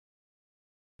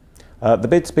The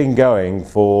bid's been going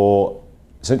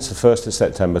since the 1st of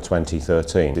September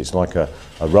 2013. It's like a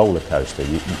roller coaster.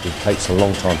 It takes a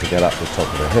long time to get up the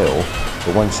top of the hill,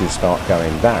 but once you start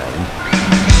going down,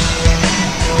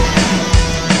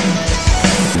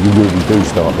 you really do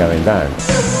start going down.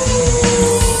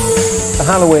 The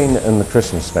Halloween and the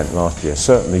Christmas event last year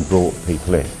certainly brought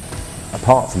people in.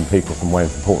 Apart from people from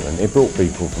Weymouth and Portland, it brought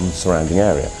people from the surrounding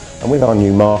area. And with our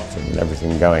new marketing and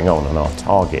everything going on and our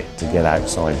target to get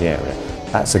outside the area,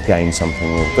 that's again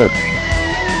something we'll do.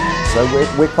 So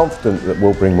we're confident that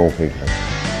we'll bring more people in.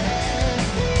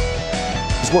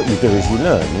 Because what you do is you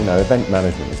learn, event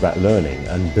management is about learning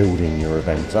and building your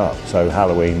events up. So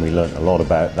Halloween, we learnt a lot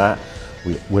about that.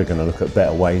 We're going to look at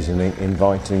better ways in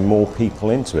inviting more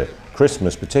people into it.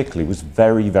 Christmas particularly was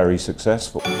very, very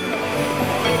successful.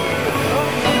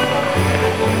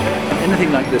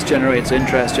 Anything like this generates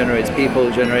interest, generates people,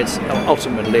 generates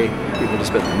ultimately people to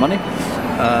spend the money,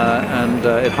 and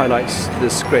it highlights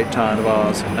this great town of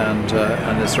ours and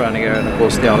the surrounding area, and of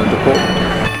course the island of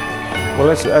Portland. Well,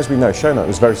 as we know, Shownight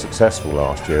was very successful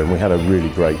last year and we had a really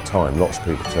great time. Lots of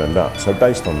people turned up. So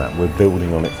based on that, we're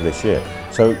building on it for this year.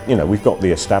 So, we've got the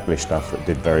established stuff that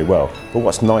did very well. But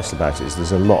what's nice about it is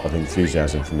there's a lot of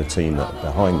enthusiasm from the team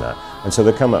behind that. And so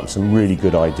they've come up with some really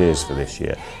good ideas for this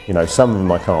year. Some of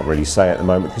them I can't really say at the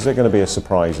moment because they're going to be a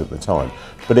surprise at the time.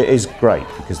 But it is great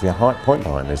because the point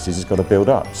behind this is it's got to build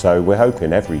up. So we're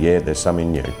hoping every year there's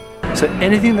something new. So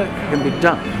anything that can be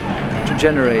done to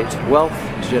generate wealth,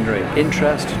 to generate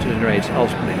interest, to generate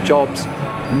ultimately jobs,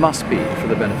 must be for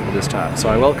the benefit of this town. So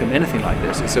I welcome anything like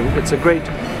this. It's a great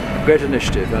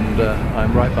initiative, and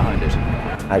I'm right behind it.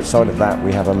 Outside of that,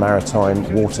 we have a Maritime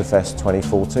Waterfest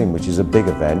 2014, which is a big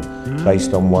event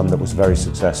based on one that was very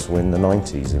successful in the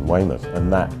 90s in Weymouth.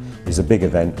 And that is a big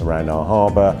event around our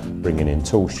harbour, bringing in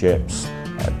tall ships,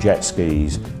 jet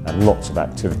skis, and lots of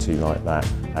activity like that,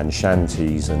 and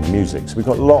shanties and music. So we've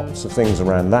got lots of things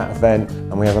around that event,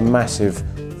 and we have a massive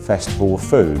festival of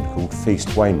food called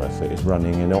Feast Weymouth that is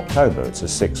running in October. It's a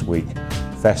 6-week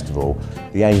festival.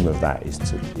 The aim of that is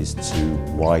to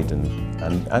widen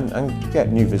and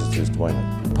get new visitors to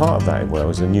Weymouth. Part of that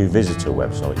is a new visitor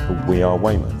website called We Are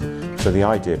Weymouth. So the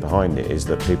idea behind it is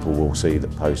that people will see the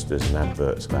posters and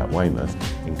adverts about Weymouth,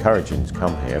 encouraging to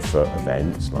come here for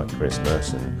events like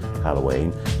Christmas and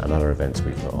Halloween and other events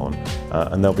we put on.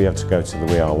 And they'll be able to go to the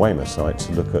We Are Weymouth site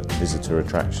to look at visitor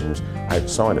attractions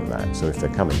outside of that. So if they're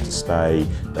coming to stay,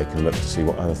 they can look to see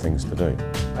what other things to do.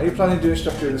 Are you planning to do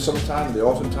stuff during the summertime, the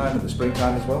autumn time and the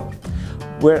springtime as well?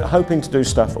 We're hoping to do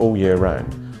stuff all year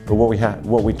round. But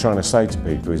what we're trying to say to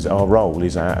people is our role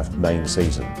is out of main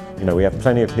season. We have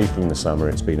plenty of people in the summer,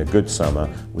 it's been a good summer,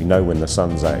 we know when the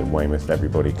sun's out in Weymouth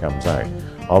everybody comes out.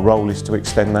 Our role is to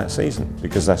extend that season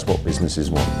because that's what businesses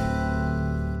want.